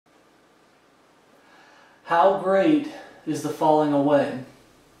How great is the falling away?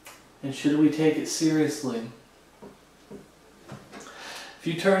 And should we take it seriously? If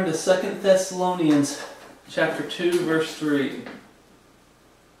you turn to 2 Thessalonians chapter 2, verse 3.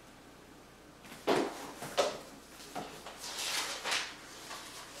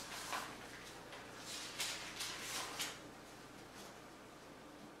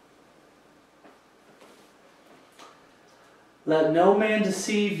 Let no man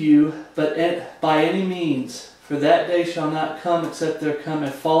deceive you by any means, for that day shall not come except there come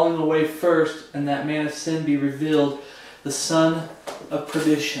a falling away first, and that man of sin be revealed, the son of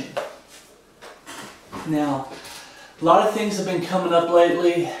perdition. Now, a lot of things have been coming up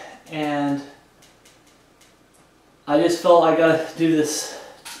lately, and I just felt I got to do this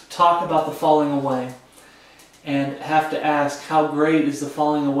talk about the falling away, and have to ask, how great is the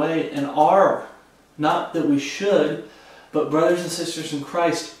falling away? And not that we should, but brothers and sisters in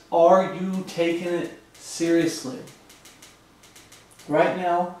Christ, are you taking it seriously? Right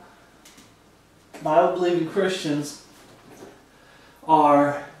now, Bible-believing Christians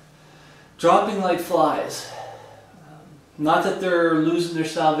are dropping like flies. Not that they're losing their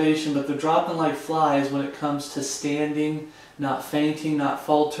salvation, but they're dropping like flies when it comes to standing, not fainting, not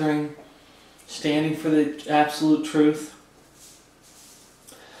faltering, standing for the absolute truth.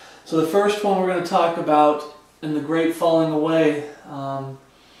 So the first one we're going to talk about in the great falling away,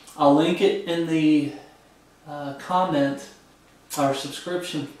 I'll link it in the comment, our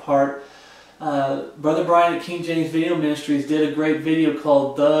subscription part. Brother Brian at King James Video Ministries did a great video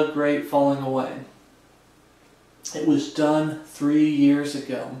called The Great Falling Away. It was done 3 years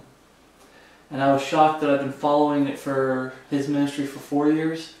ago. And I was shocked that I've been following it for his ministry for 4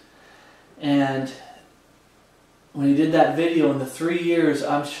 years. And when he did that video in the 3 years,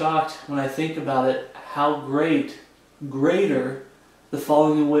 I'm shocked when I think about it, how greater the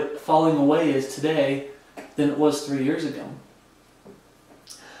falling away is today than it was 3 years ago.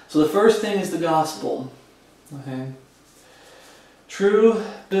 So the first thing is the gospel. Okay. True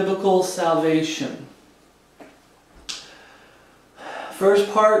biblical salvation.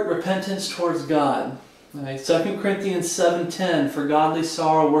 First part, repentance towards God. Okay. 2 Corinthians 7:10, for godly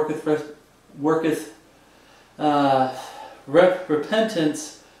sorrow worketh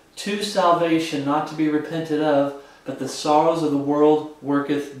repentance to salvation, not to be repented of, but the sorrows of the world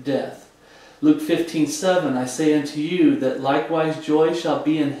worketh death. Luke 15:7, I say unto you that likewise joy shall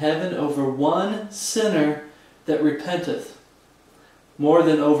be in heaven over one sinner that repenteth, more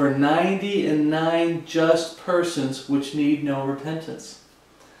than over 99 just persons which need no repentance.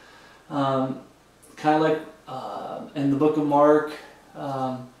 Kind of like in the book of Mark,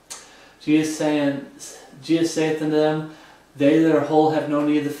 Jesus saith unto them, they that are whole have no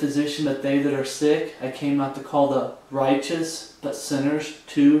need of the physician, but they that are sick. I came not to call the righteous, but sinners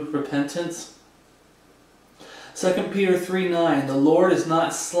to repentance. 2 Peter 3:9, the Lord is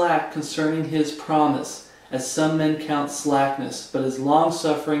not slack concerning his promise, as some men count slackness, but is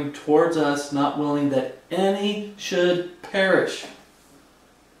longsuffering towards us, not willing that any should perish.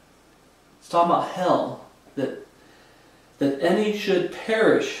 It's talking about hell, that any should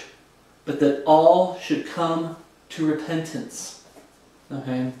perish, but that all should come to repentance.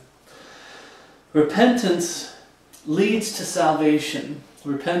 Okay. Repentance leads to salvation.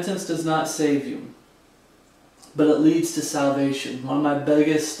 Repentance does not save you, but it leads to salvation. One of my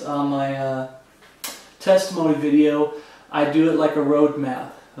biggest on my testimony video, I do it like a road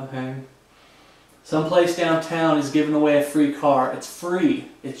map. Okay. Someplace downtown is giving away a free car. It's free.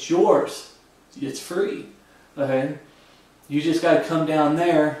 It's yours. It's free. Okay. You just got to come down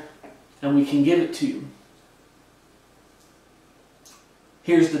there, and we can give it to you.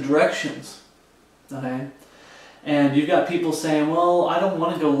 Here's the directions, okay? And you've got people saying, well, I don't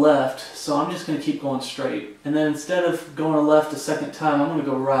want to go left, so I'm just going to keep going straight. And then instead of going left a second time, I'm going to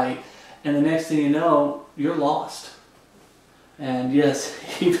go right. And the next thing you know, you're lost. And yes,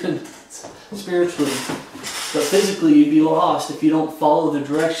 even spiritually, but physically you'd be lost if you don't follow the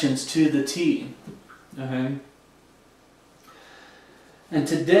directions to the T, okay? And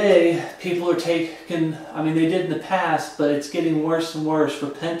today, people are taking, they did in the past, but it's getting worse and worse.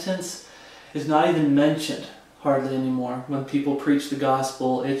 Repentance is not even mentioned hardly anymore when people preach the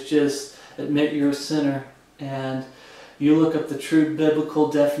gospel. It's just, admit you're a sinner. And you look up the true biblical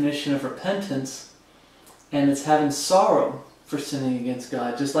definition of repentance, and it's having sorrow for sinning against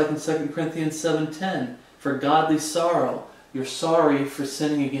God. Just like in 2 Corinthians 7:10, for godly sorrow, you're sorry for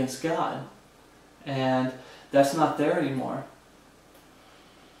sinning against God. And that's not there anymore.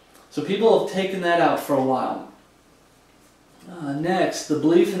 So people have taken that out for a while. Next, the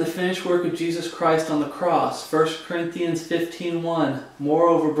belief in the finished work of Jesus Christ on the cross. 1 Corinthians 15:1.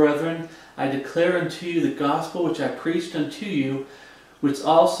 Moreover, brethren, I declare unto you the gospel which I preached unto you, which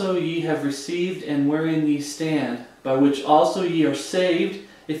also ye have received, and wherein ye stand, by which also ye are saved,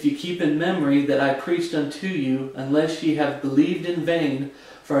 if ye keep in memory that I preached unto you, unless ye have believed in vain.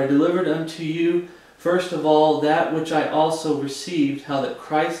 For I delivered unto you first of all that which I also received, how that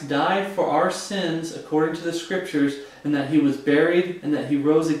Christ died for our sins according to the Scriptures, and that he was buried, and that he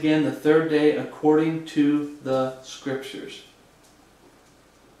rose again the third day according to the Scriptures.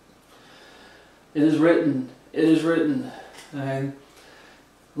 It is written. It is written. And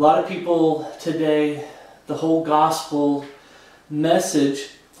a lot of people today, the whole gospel message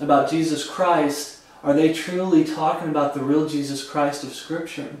about Jesus Christ, are they truly talking about the real Jesus Christ of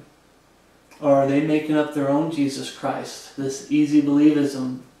Scripture? Or are they making up their own Jesus Christ? This easy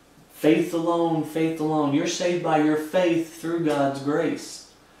believism. Faith alone, faith alone. You're saved by your faith through God's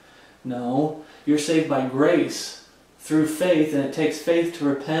grace. No, you're saved by grace through faith, and it takes faith to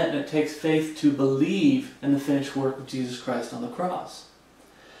repent, and it takes faith to believe in the finished work of Jesus Christ on the cross.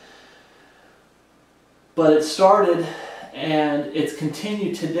 But it started, and it's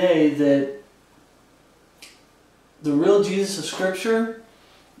continued today, that the real Jesus of Scripture,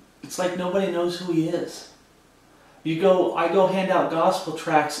 it's like nobody knows who he is. I go hand out gospel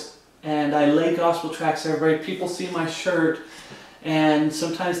tracts, and I lay gospel tracts everywhere. People see my shirt, and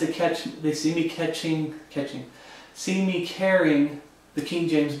sometimes they see me carrying the King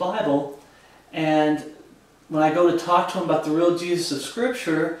James Bible, and when I go to talk to them about the real Jesus of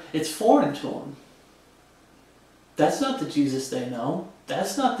Scripture, it's foreign to them. That's not the Jesus they know.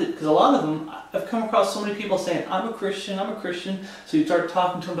 That's not the, because a lot of them, I've come across so many people saying, I'm a Christian. So you start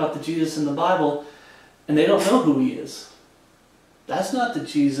talking to them about the Jesus in the Bible, and they don't know who he is. That's not the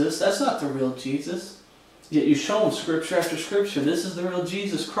Jesus. That's not the real Jesus. Yet you show them Scripture after Scripture. This is the real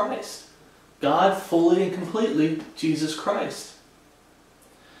Jesus Christ. God fully and completely, Jesus Christ.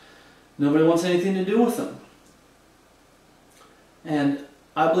 Nobody wants anything to do with him. And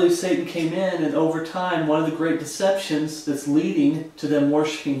I believe Satan came in, and over time, one of the great deceptions that's leading to them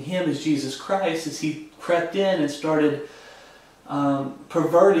worshiping him as Jesus Christ is he crept in and started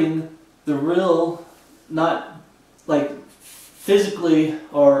perverting the real, not like physically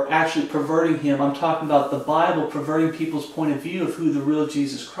or actually perverting him. I'm talking about the Bible perverting people's point of view of who the real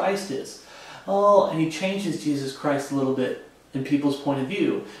Jesus Christ is. Oh, and he changes Jesus Christ a little bit in people's point of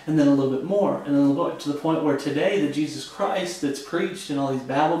view, and then a little bit more, and then a little bit, to the point where today the Jesus Christ that's preached in all these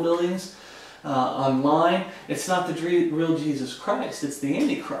Bible buildings online, it's not the real Jesus Christ, it's the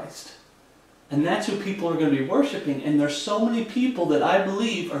Antichrist. And that's who people are going to be worshiping. And there's so many people that I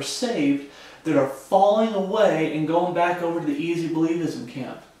believe are saved that are falling away and going back over to the easy believism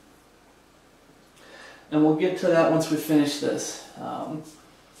camp. And we'll get to that once we finish this.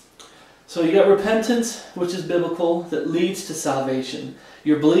 So you got repentance, which is biblical, that leads to salvation.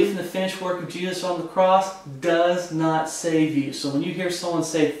 Your belief in the finished work of Jesus on the cross does not save you. So when you hear someone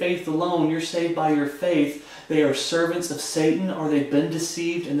say faith alone, you're saved by your faith, they are servants of Satan, or they've been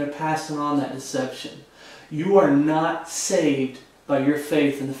deceived and they're passing on that deception. You are not saved by your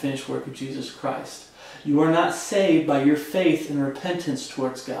faith in the finished work of Jesus Christ. You are not saved by your faith and repentance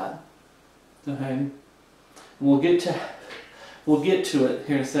towards God. Okay? And we'll get to it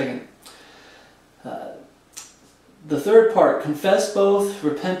here in a second. The third part, confess both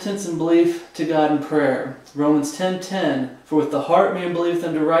repentance and belief to God in prayer. Romans 10:10, for with the heart man believeth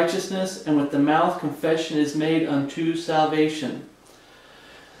unto righteousness, and with the mouth confession is made unto salvation.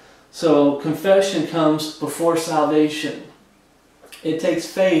 So confession comes before salvation. It takes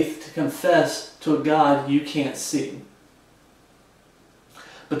faith to confess to a God you can't see.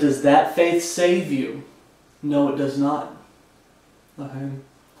 But does that faith save you? No, it does not. Okay.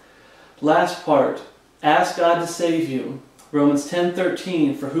 Last part, ask God to save you. Romans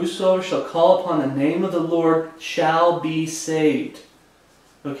 10:13, for whosoever shall call upon the name of the Lord shall be saved.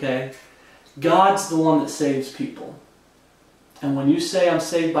 Okay? God's the one that saves people. And when you say I'm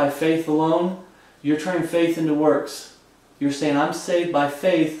saved by faith alone, you're turning faith into works. You're saying I'm saved by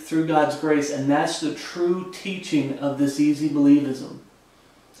faith through God's grace, and that's the true teaching of this easy believism.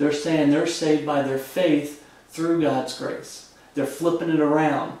 They're saying they're saved by their faith through God's grace. They're flipping it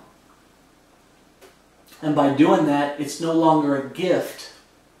around. And by doing that, it's no longer a gift.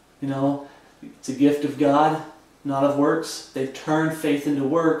 You know, it's a gift of God, not of works. They've turned faith into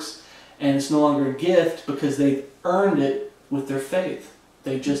works, and it's no longer a gift because they've earned it with their faith.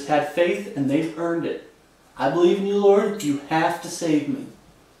 They just had faith and they've earned it. I believe in you, Lord. You have to save me.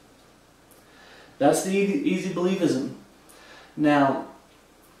 That's the easy believism. Now,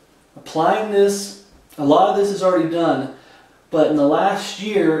 applying this, a lot of this is already done. But in the last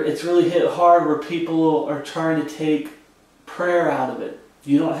year, it's really hit hard where people are trying to take prayer out of it.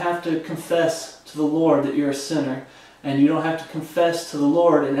 You don't have to confess to the Lord that you're a sinner. And you don't have to confess to the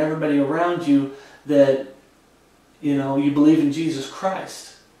Lord and everybody around you that, you know, you believe in Jesus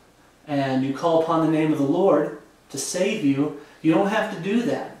Christ. And you call upon the name of the Lord to save you. You don't have to do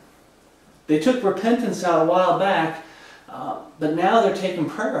that. They took repentance out a while back, but now they're taking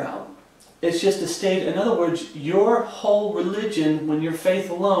prayer out. It's just a state, in other words, your whole religion, when you're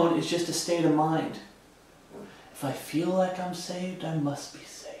faith alone, is just a state of mind. If I feel like I'm saved, I must be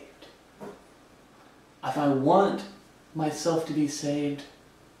saved. If I want myself to be saved,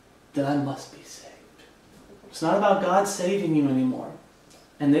 then I must be saved. It's not about God saving you anymore.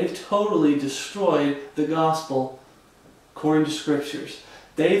 And they've totally destroyed the gospel according to scriptures.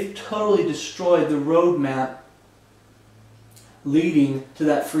 They've totally destroyed the roadmap leading to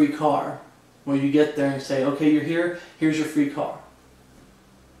that free car. Where you get there and say, okay, you're here, here's your free car.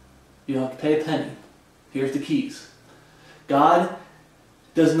 You don't have to pay a penny. Here's the keys. God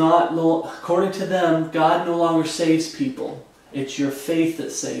does not, according to them, God no longer saves people. It's your faith that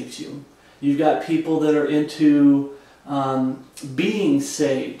saves you. You've got people that are into being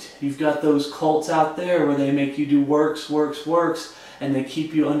saved. You've got those cults out there where they make you do works, and they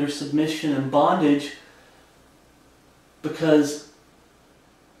keep you under submission and bondage because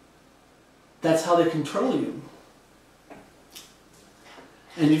that's how they control you.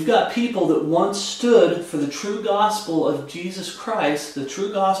 And you've got people that once stood for the true gospel of Jesus Christ, the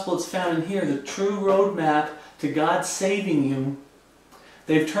true gospel that's found in here, the true roadmap to God saving you.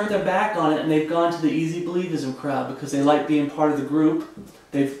 They've turned their back on it and they've gone to the easy believism crowd because they like being part of the group.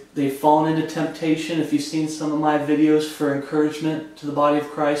 They've fallen into temptation. If you've seen some of my videos for encouragement to the body of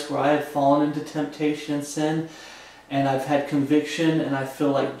Christ where I have fallen into temptation and sin and I've had conviction and I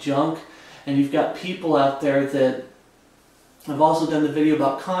feel like junk. And you've got people out there that, I've also done the video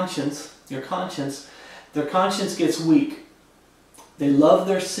about conscience, your conscience. Their conscience gets weak. They love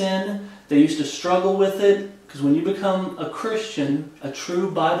their sin. They used to struggle with it. Because when you become a Christian, a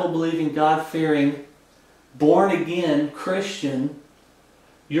true Bible-believing, God-fearing, born-again Christian,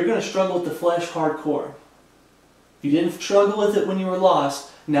 you're going to struggle with the flesh hardcore. You didn't struggle with it when you were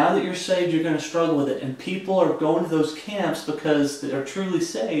lost. Now that you're saved, you're going to struggle with it. And people are going to those camps because they're truly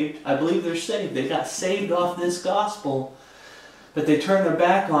saved. I believe they're saved. They got saved off this gospel. But they turn their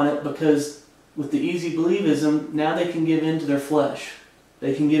back on it because with the easy believism, now they can give in to their flesh.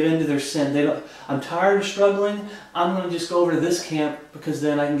 They can give in to their sin. I'm tired of struggling. I'm going to just go over to this camp because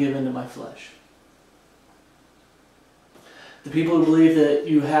then I can give in to my flesh. The people who believe that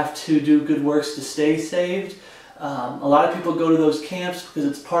you have to do good works to stay saved, a lot of people go to those camps because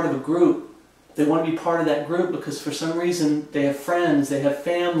it's part of a group. They want to be part of that group because for some reason they have friends, they have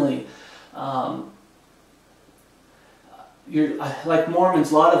family. Like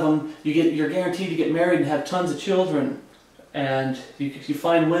Mormons, a lot of them, you're guaranteed to get married and have tons of children. And you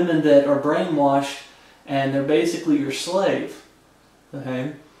find women that are brainwashed and they're basically your slave.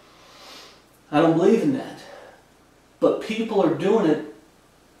 Okay? I don't believe in that. But people are doing it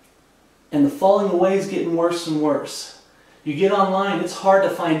and the falling away is getting worse and worse. You get online, it's hard to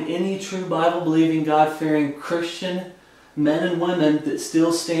find any true Bible-believing, God-fearing Christian men and women that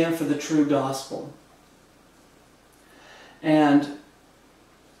still stand for the true gospel. And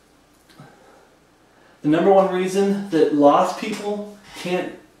the number one reason that lost people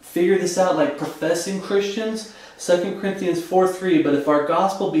can't figure this out, like professing Christians, 2 Corinthians 4:3, but if our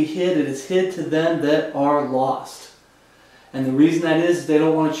gospel be hid, it is hid to them that are lost. And the reason that is they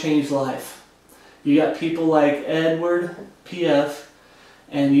don't want to change life. You got people like Edward P.F.,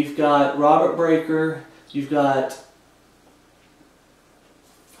 and you've got Robert Breaker, you've got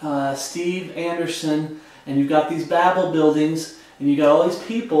Steve Anderson, and you've got these Babel buildings, and you got all these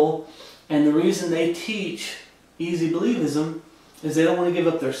people, and the reason they teach easy believism is they don't want to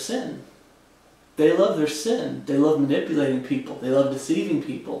give up their sin. They love their sin. They love manipulating people. They love deceiving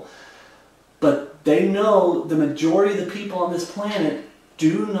people. But they know the majority of the people on this planet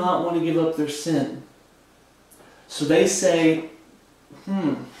do not want to give up their sin. So they say,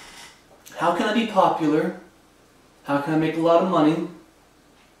 how can I be popular? How can I make a lot of money?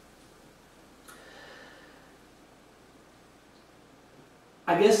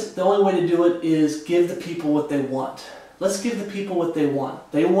 I guess the only way to do it is give the people what they want. Let's give the people what they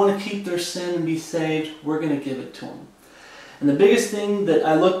want. They want to keep their sin and be saved. We're going to give it to them. And the biggest thing that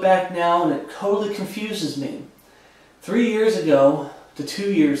I look back now and it totally confuses me. 3 years ago to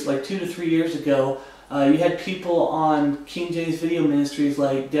 2 years, like 2 to 3 years ago, you had people on King James Video Ministries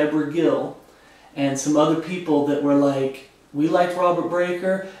like Deborah Gill and some other people that were like, we like Robert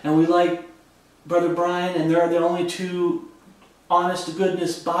Breaker and we like Brother Brian, and they're the only two honest to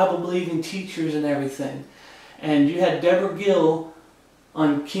goodness, Bible-believing teachers and everything. And you had Deborah Gill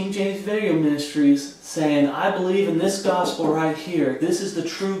on King James Video Ministries saying, I believe in this gospel right here. This is the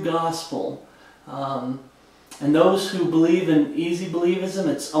true gospel. And those who believe in easy believism,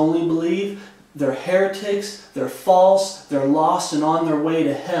 it's only believe, they're heretics, they're false, they're lost and on their way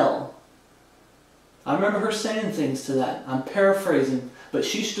to hell. I remember her saying things to that. I'm paraphrasing, but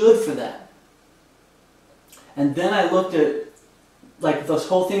she stood for that. And then I looked at, like, this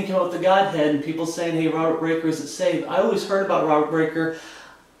whole thing came out with the Godhead and people saying, hey, Robert Breaker isn't saved. I always heard about Robert Breaker.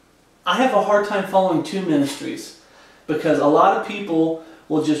 I have a hard time following two ministries because a lot of people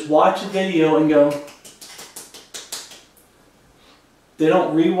will just watch a video and go, they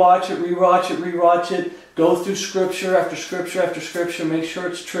don't rewatch it, go through scripture after scripture after scripture, make sure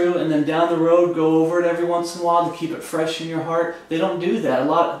it's true, and then down the road go over it every once in a while to keep it fresh in your heart. They don't do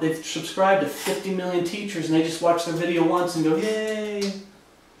that. They've subscribed to 50 million teachers and they just watch their video once and go, yay,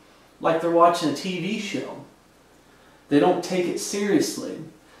 like they're watching a TV show. They don't take it seriously.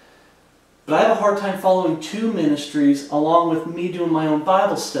 But I have a hard time following two ministries along with me doing my own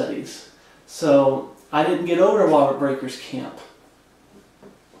Bible studies. So I didn't get over to Robert Breaker's camp.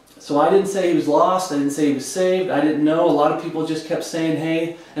 So I didn't say he was lost, I didn't say he was saved, I didn't know. A lot of people just kept saying,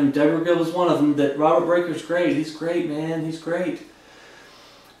 hey, and Deborah Gill was one of them, that Robert Breaker's great. He's great, man, he's great.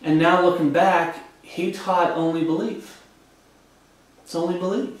 And now looking back, he taught only belief. It's only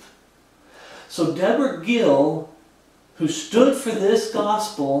belief. So Deborah Gill, who stood for this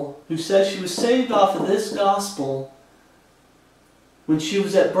gospel, who said she was saved off of this gospel, when she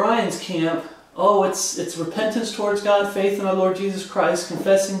was at Brian's camp, oh, it's repentance towards God, faith in our Lord Jesus Christ,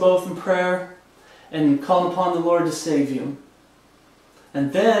 confessing both in prayer, and calling upon the Lord to save you.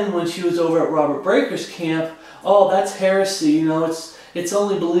 And then when she was over at Robert Breaker's camp, oh, that's heresy, you know, it's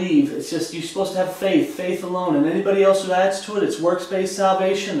only believe. It's just, you're supposed to have faith alone. And anybody else who adds to it, it's works-based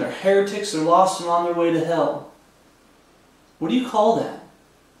salvation. They're heretics, they're lost and on their way to hell. What do you call that?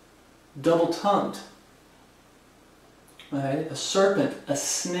 Double-tongued. Right? A serpent, a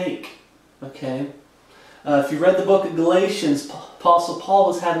snake. Okay? If you read the book of Galatians, Apostle Paul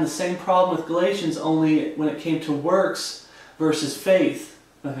was having the same problem with Galatians, only when it came to works versus faith.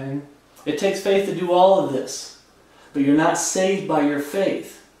 Okay? It takes faith to do all of this, but you're not saved by your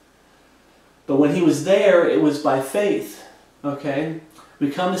faith. But when he was there, it was by faith. Okay? We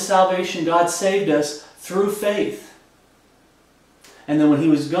come to salvation, God saved us through faith. And then when he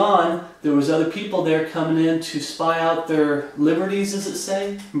was gone, there was other people there coming in to spy out their liberties, as it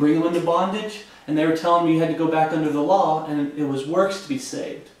say, and bring them into bondage. And they were telling me you had to go back under the law, and it was works to be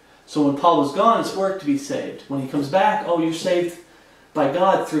saved. So when Paul was gone, it's work to be saved. When he comes back, oh, you're saved by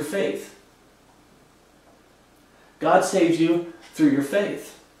God through faith. God saves you through your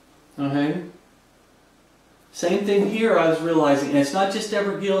faith. Okay? Same thing here, I was realizing. And it's not just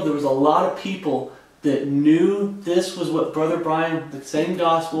Deborah Gill. There was a lot of people that knew this was what Brother Brian, the same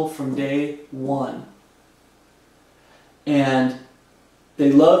gospel from day one. And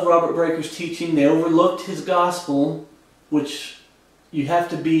they loved Robert Breaker's teaching. They overlooked his gospel, which you have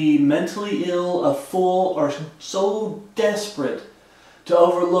to be mentally ill, a fool, or so desperate to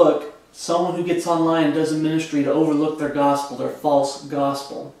overlook someone who gets online and does a ministry to overlook their gospel, their false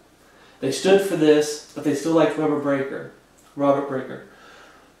gospel. They stood for this, but they still liked Robert Breaker.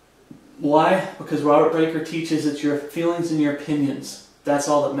 Why? Because Robert Breaker teaches it's your feelings and your opinions. That's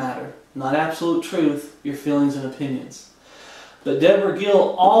all that matter. Not absolute truth, your feelings and opinions. But Deborah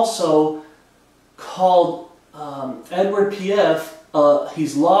Gill also called Edward P.F.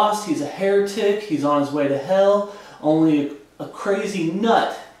 He's lost, he's a heretic, he's on his way to hell. Only a crazy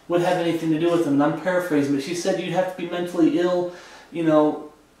nut would have anything to do with him. And I'm paraphrasing, but she said you'd have to be mentally ill, you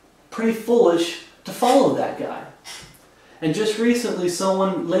know, pretty foolish to follow that guy. And just recently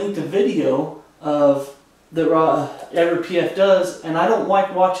someone linked a video of that Edward P.F. does, and I don't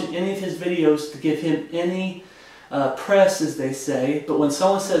like watching any of his videos to give him any press, as they say, but when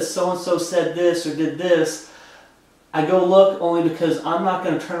someone says so-and-so said this or did this, I go look only because I'm not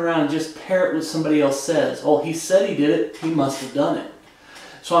going to turn around and just parrot what somebody else says. Oh, he said he did it, he must have done it.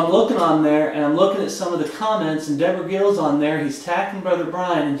 So I'm looking on there, and I'm looking at some of the comments, and Deborah Gill's on there, he's attacking Brother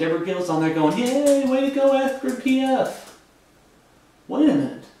Brian, and Deborah Gill's on there going, yay, way to go, Edward P.F. Wait a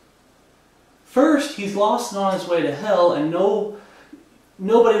minute. First, he's lost and on his way to hell, and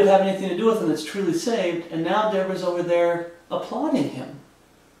nobody would have anything to do with him that's truly saved, and now Deborah's over there applauding him.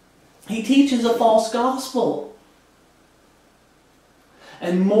 He teaches a false gospel.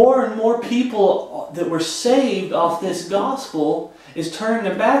 And more people that were saved off this gospel is turning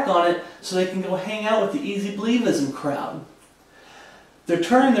their back on it so they can go hang out with the easy believism crowd. They're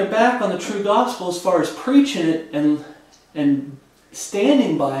turning their back on the true gospel as far as preaching it and and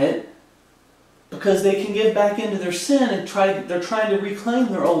standing by it because they can give back into their sin and they're trying to reclaim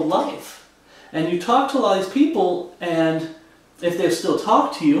their old life. And you talk to a lot of these people, and if they still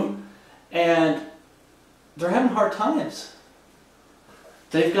talk to you, and they're having hard times.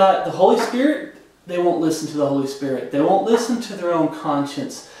 They've got the Holy Spirit, they won't listen to the Holy Spirit. They won't listen to their own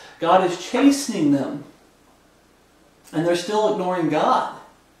conscience. God is chastening them, and they're still ignoring God.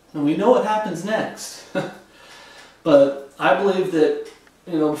 And we know what happens next. But I believe that,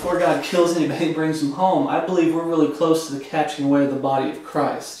 before God kills anybody and brings them home, I believe we're really close to the catching away of the body of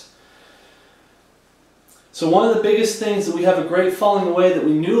Christ. So one of the biggest things that we have a great falling away that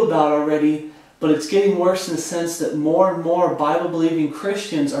we knew about already, but it's getting worse in the sense that more and more Bible-believing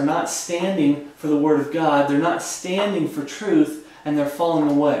Christians are not standing for the Word of God. They're not standing for truth, and they're falling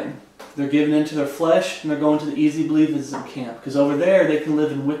away. They're giving into their flesh, and they're going to the easy believism camp. Because over there, they can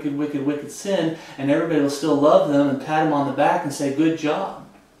live in wicked, wicked, wicked sin, and everybody will still love them and pat them on the back and say, good job.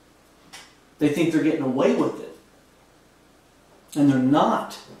 They think they're getting away with it. And they're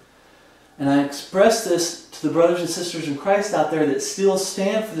not. And I express this to the brothers and sisters in Christ out there that still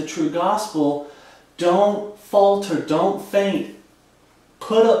stand for the true gospel. Don't falter. Don't faint.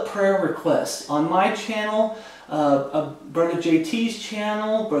 Put up prayer requests. On my channel, Brother JT's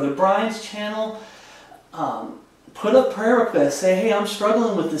channel, Brother Brian's channel, put up prayer requests. Say, hey, I'm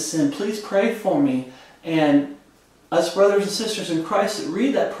struggling with this sin. Please pray for me. And us brothers and sisters in Christ that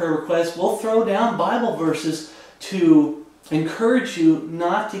read that prayer request, we'll throw down Bible verses to encourage you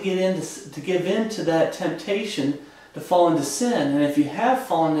not to give in to that temptation to fall into sin. And if you have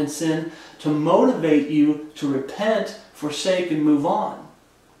fallen in sin, to motivate you to repent, forsake, and move on.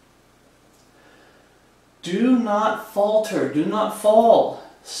 Do not falter. Do not fall.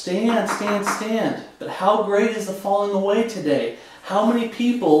 Stand, stand, stand. But how great is the falling away today? How many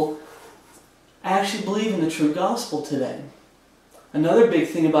people actually believe in the true gospel today? Another big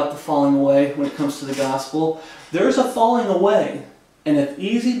thing about the falling away when it comes to the gospel, there's a falling away. And if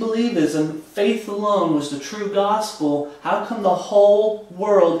easy believism, faith alone, was the true gospel, how come the whole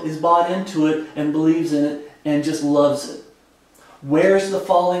world is bought into it and believes in it and just loves it? Where's the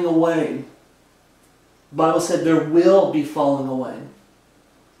falling away? The Bible said there will be falling away.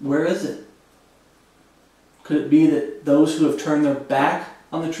 Where is it? Could it be that those who have turned their back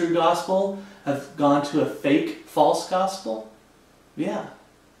on the true gospel have gone to a fake, false gospel? Yeah.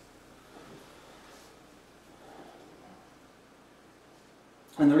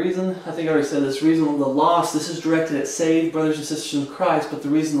 And the reason, I think I already said this, reason the lost, this is directed at saved brothers and sisters in Christ, but the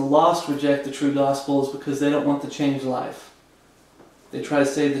reason the lost reject the true gospel is because they don't want the changed life. They try to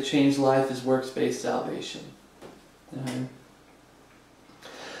say the changed life is works-based salvation. Okay.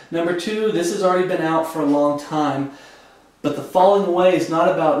 Number two, this has already been out for a long time, but the falling away is not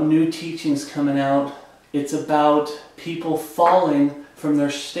about new teachings coming out. It's about people falling from their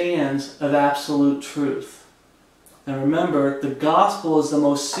stands of absolute truth. And remember, the gospel is the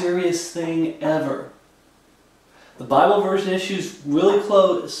most serious thing ever. The Bible version issues really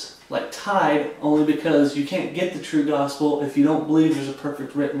close, like tide, only because you can't get the true gospel if you don't believe there's a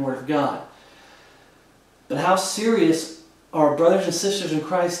perfect written word of God. But how serious are brothers and sisters in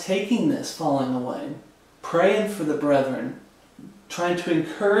Christ taking this falling away? Praying for the brethren, trying to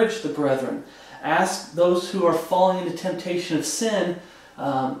encourage the brethren. Ask those who are falling into temptation of sin,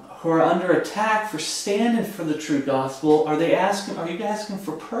 who are under attack for standing for the true gospel. Are you asking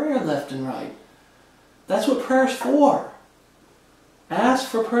for prayer left and right? That's what prayer's for. Ask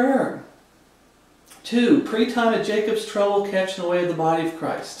for prayer. 2, pre-time of Jacob's trouble, catching away the body of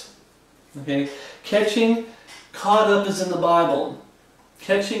Christ. Okay, catching, caught up is in the Bible.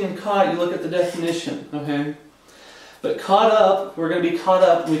 Catching and caught, you look at the definition. Okay. But caught up, we're going to be caught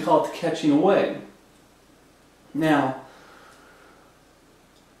up, and we call it the catching away. Now,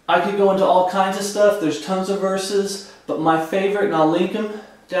 I could go into all kinds of stuff. There's tons of verses, but my favorite, and I'll link them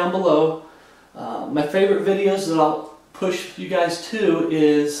down below, my favorite videos that I'll push you guys to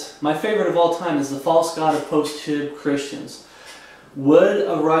is, my favorite of all time is the false god of post-trib Christians. Would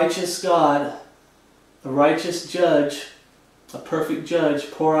a righteous God, a righteous judge, a perfect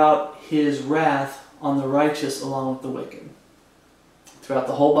judge, pour out his wrath on the righteous along with the wicked? Throughout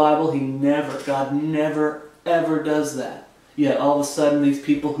the whole Bible, God never, ever does that. Yet all of a sudden these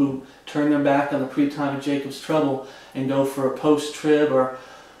people who turn their back on the pre-time of Jacob's trouble and go for a post-trib or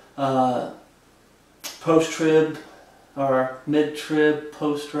mid-trib,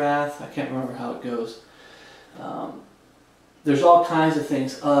 post-wrath, I can't remember how it goes. There's all kinds of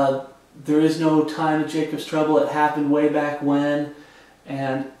things. There is no time of Jacob's trouble. It happened way back when.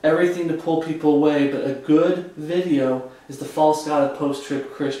 And everything to pull people away. But a good video is the false god of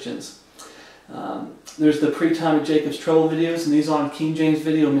post-trib Christians. There's the Pre-Time of Jacob's Trouble videos, and these are on King James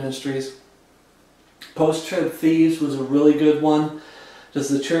Video Ministries. Post-Trib Thieves was a really good one. Does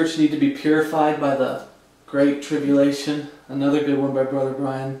the church need to be purified by the Great Tribulation? Another good one by Brother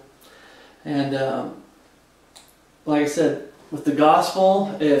Brian. And like I said, with the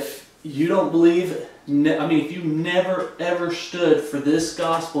gospel, if you don't believe, if you never ever stood for this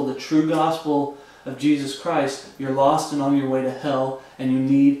gospel, the true gospel of Jesus Christ, you're lost and on your way to hell, and you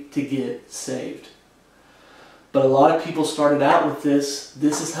need to get saved. But a lot of people started out with this.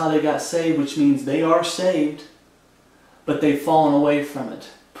 This is how they got saved, which means they are saved, but they've fallen away from it.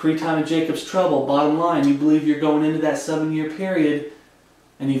 Pre-time of Jacob's Trouble, bottom line, you believe you're going into that 7-year period,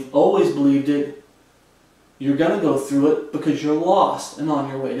 and you've always believed it, you're going to go through it because you're lost and on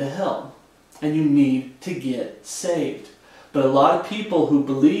your way to hell. And you need to get saved. But a lot of people who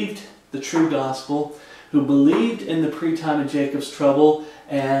believed the true gospel, who believed in the pre-time of Jacob's Trouble,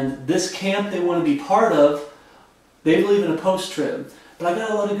 and this camp they want to be part of, they believe in a post-trib. But I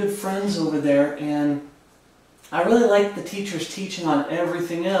got a lot of good friends over there, and I really like the teacher's teaching on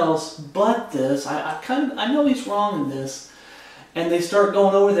everything else but this. I know he's wrong in this. And they start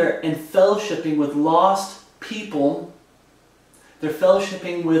going over there and fellowshipping with lost people. They're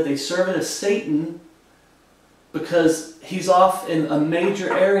fellowshipping with a servant of Satan because he's off in a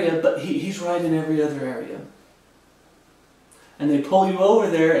major area, but he's right in every other area. And they pull you over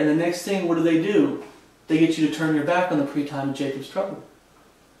there, and the next thing, what do? They get you to turn your back on the pre-time of Jacob's Trouble.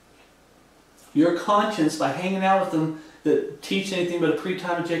 Your conscience, by hanging out with them that teach anything but a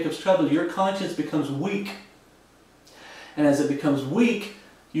pre-time of Jacob's Trouble, your conscience becomes weak. And as it becomes weak,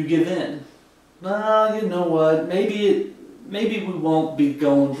 you give in. Well, you know what, maybe we won't be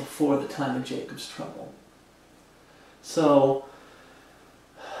going before the time of Jacob's Trouble. So,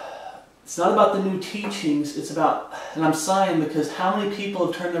 it's not about the new teachings, it's about, and I'm sighing because how many people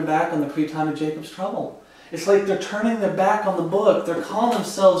have turned their back on the pre-time of Jacob's Trouble? It's like they're turning their back on the book. They're calling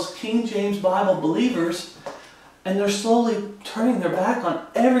themselves King James Bible believers, and they're slowly turning their back on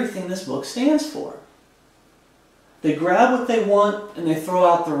everything this book stands for. They grab what they want and they throw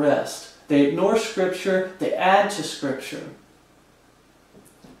out the rest. They ignore Scripture, they add to Scripture.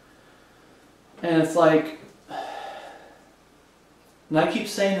 And it's like, and I keep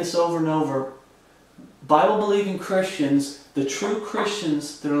saying this over and over, Bible-believing Christians, the true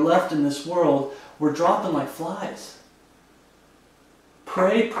Christians that are left in this world, we're dropping like flies.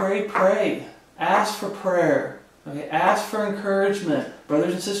 Pray, pray, pray. Ask for prayer. Okay? Ask for encouragement.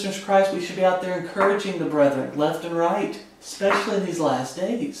 Brothers and sisters in Christ, we should be out there encouraging the brethren, left and right, especially in these last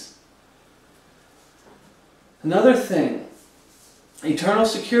days. Another thing, eternal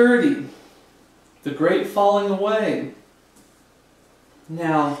security, the great falling away.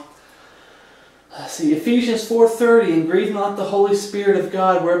 Now, see, Ephesians 4:30, and grieve not the Holy Spirit of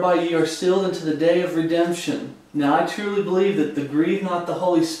God, whereby ye are sealed unto the day of redemption. Now, I truly believe that the grieve not the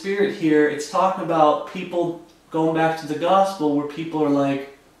Holy Spirit here, it's talking about people going back to the gospel where people are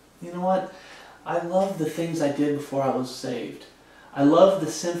like, you know what, I love the things I did before I was saved. I love the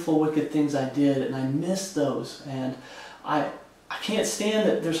sinful, wicked things I did, and I miss those. And I can't stand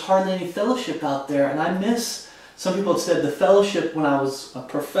that there's hardly any fellowship out there, and I miss, some people have said, the fellowship when I was a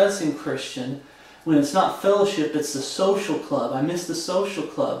professing Christian. When it's not fellowship, it's the social club. I miss the social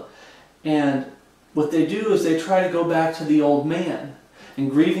club. And what they do is they try to go back to the old man. And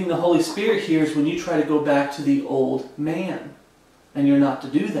grieving the Holy Spirit here is when you try to go back to the old man. And you're not to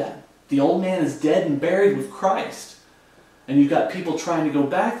do that. The old man is dead and buried with Christ. And you've got people trying to go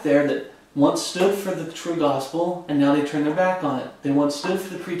back there that once stood for the true gospel, and now they turn their back on it. They once stood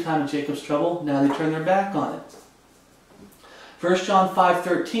for the pre-time of Jacob's Trouble, now they turn their back on it. 1 John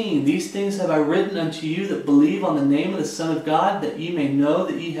 5:13, these things have I written unto you that believe on the name of the Son of God, that ye may know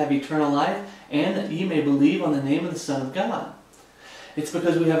that ye have eternal life, and that ye may believe on the name of the Son of God. It's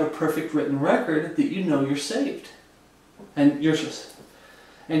because we have a perfect written record that you know you're saved. And you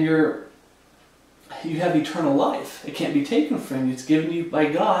have eternal life. It can't be taken from you. It's given you by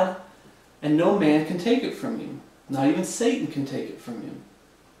God, and no man can take it from you. Not even Satan can take it from you.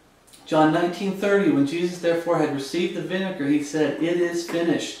 John 19:30, when Jesus therefore had received the vinegar, he said, it is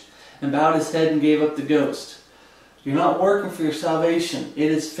finished, and bowed his head and gave up the ghost. You're not working for your salvation.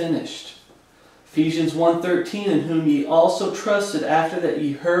 It is finished. Ephesians 1:13, in whom ye also trusted after that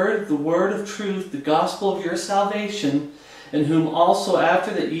ye heard the word of truth, the gospel of your salvation, in whom also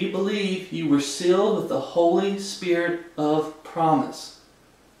after that ye believe, ye were sealed with the Holy Spirit of promise.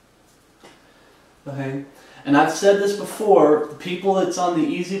 Okay? And I've said this before, the people that's on the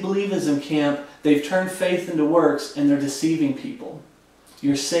easy believism camp, they've turned faith into works and they're deceiving people.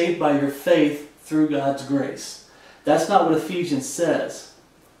 You're saved by your faith through God's grace. That's not what Ephesians says.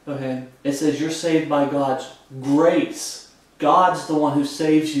 Okay? It says you're saved by God's grace. God's the one who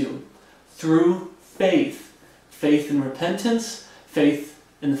saves you through faith. Faith in repentance, faith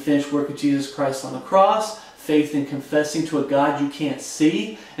in the finished work of Jesus Christ on the cross, faith in confessing to a God you can't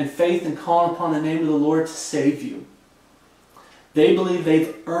see, and faith in calling upon the name of the Lord to save you. They believe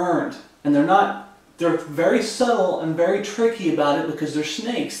they've earned, and they're very subtle and very tricky about it because they're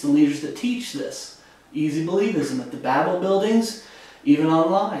snakes, the leaders that teach this. Easy believism at the Babel buildings, even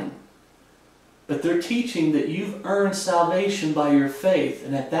online. But they're teaching that you've earned salvation by your faith,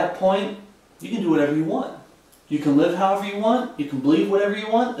 and at that point, you can do whatever you want. You can live however you want, you can believe whatever you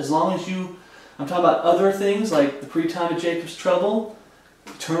want, as long as I'm talking about other things like the pre-time of Jacob's trouble,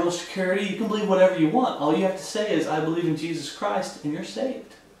 eternal security, you can believe whatever you want. All you have to say is, I believe in Jesus Christ, and you're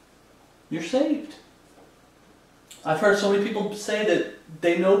saved. You're saved. I've heard so many people say that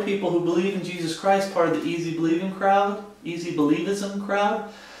they know people who believe in Jesus Christ, part of the easy believing crowd, easy believism crowd,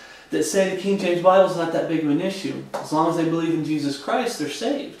 that say the King James Bible is not that big of an issue. As long as they believe in Jesus Christ, they're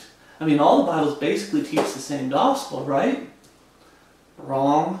saved. I mean, all the Bibles basically teach the same gospel, right?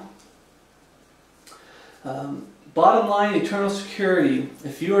 Wrong. Bottom line, eternal security.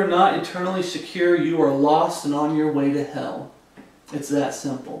 If you are not eternally secure, you are lost and on your way to hell. It's that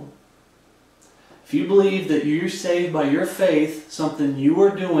simple. If you believe that you're saved by your faith, something you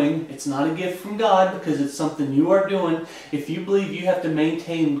are doing, it's not a gift from God because it's something you are doing. If you believe you have to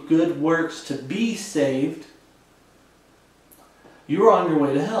maintain good works to be saved, you are on your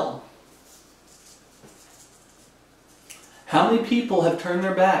way to hell. How many people have turned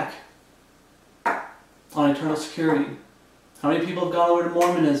their back on eternal security? How many people have gone over to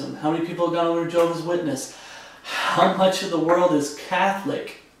Mormonism? How many people have gone over to Jehovah's Witness? How much of the world is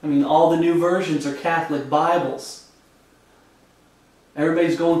Catholic? I mean, all the new versions are Catholic Bibles.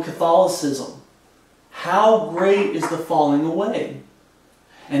 Everybody's going Catholicism. How great is the falling away?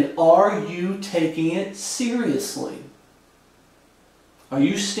 And are you taking it seriously? Are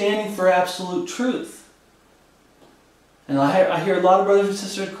you standing for absolute truth? And I hear a lot of brothers and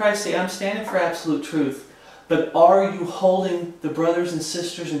sisters in Christ say, I'm standing for absolute truth. But are you holding the brothers and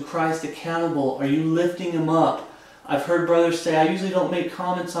sisters in Christ accountable? Are you lifting them up? I've heard brothers say, I usually don't make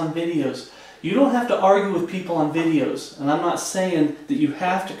comments on videos. You don't have to argue with people on videos. And I'm not saying that you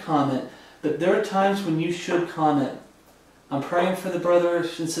have to comment, but there are times when you should comment. I'm praying for the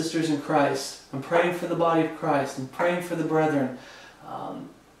brothers and sisters in Christ. I'm praying for the body of Christ. I'm praying for the brethren.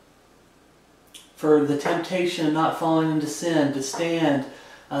 For the temptation of not falling into sin, to stand.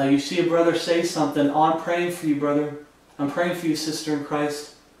 You see a brother say something, oh, I'm praying for you, brother. I'm praying for you, sister in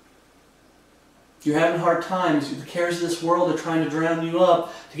Christ. You're having hard times. The cares of this world are trying to drown you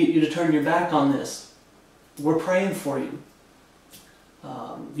up to get you to turn your back on this. We're praying for you.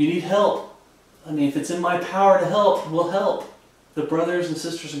 You need help. I mean, if it's in my power to help, we'll help. The brothers and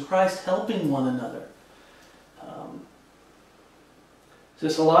sisters in Christ helping one another.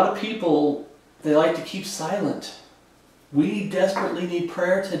 Just a lot of people, they like to keep silent. We desperately need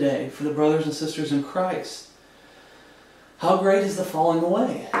prayer today for the brothers and sisters in Christ. How great is the falling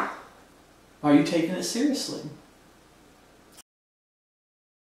away? Are you taking it seriously?